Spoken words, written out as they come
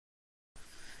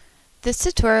This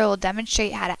tutorial will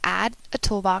demonstrate how to add a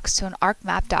toolbox to an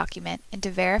ArcMap document and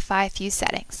to verify a few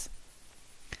settings.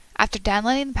 After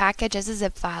downloading the package as a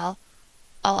zip file,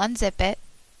 I'll unzip it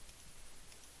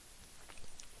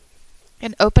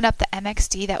and open up the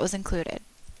MXD that was included.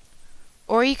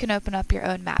 Or you can open up your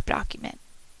own map document.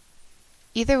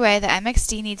 Either way, the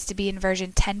MXD needs to be in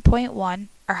version 10.1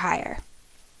 or higher.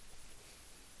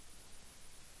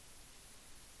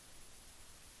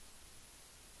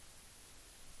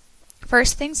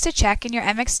 First things to check in your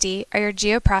MXD are your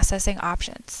geoprocessing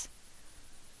options.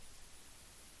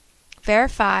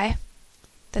 Verify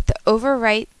that the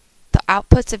overwrite the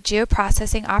outputs of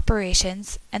geoprocessing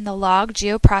operations and the log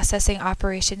geoprocessing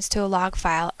operations to a log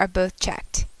file are both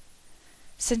checked.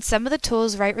 Since some of the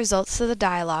tools write results to the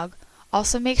dialog,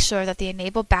 also make sure that the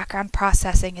enable background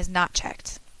processing is not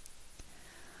checked.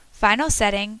 Final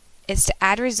setting is to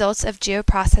add results of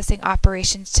geoprocessing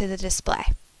operations to the display.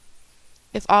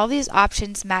 If all these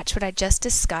options match what I just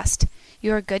discussed,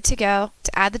 you are good to go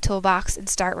to add the toolbox and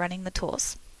start running the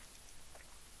tools.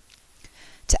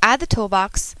 To add the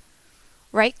toolbox,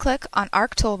 right-click on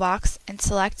ArcToolbox and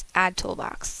select Add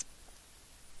Toolbox.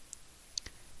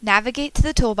 Navigate to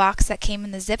the toolbox that came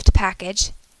in the zipped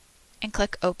package and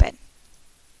click Open.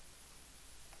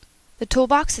 The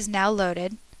toolbox is now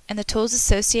loaded and the tools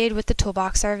associated with the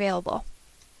toolbox are available.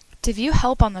 To view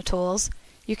help on the tools,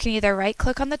 you can either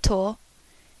right-click on the tool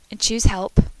and choose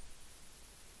Help,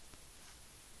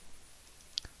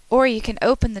 or you can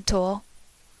open the tool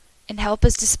and Help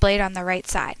is displayed on the right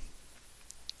side.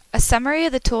 A summary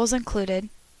of the tools included,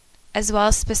 as well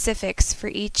as specifics for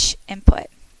each input.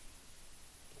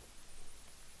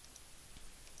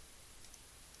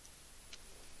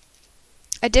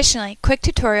 Additionally, quick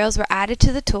tutorials were added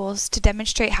to the tools to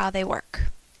demonstrate how they work.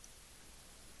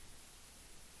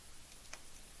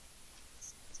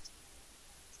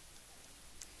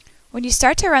 When you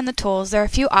start to run the tools, there are a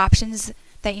few options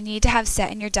that you need to have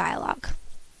set in your dialog.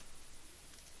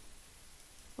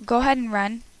 We'll go ahead and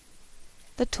run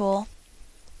the tool.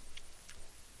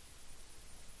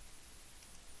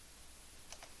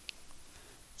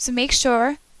 So make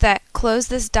sure that Close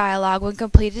this dialog when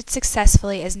completed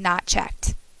successfully is not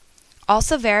checked.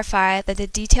 Also verify that the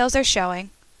details are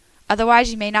showing,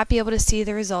 otherwise you may not be able to see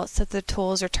the results that the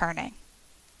tool is returning.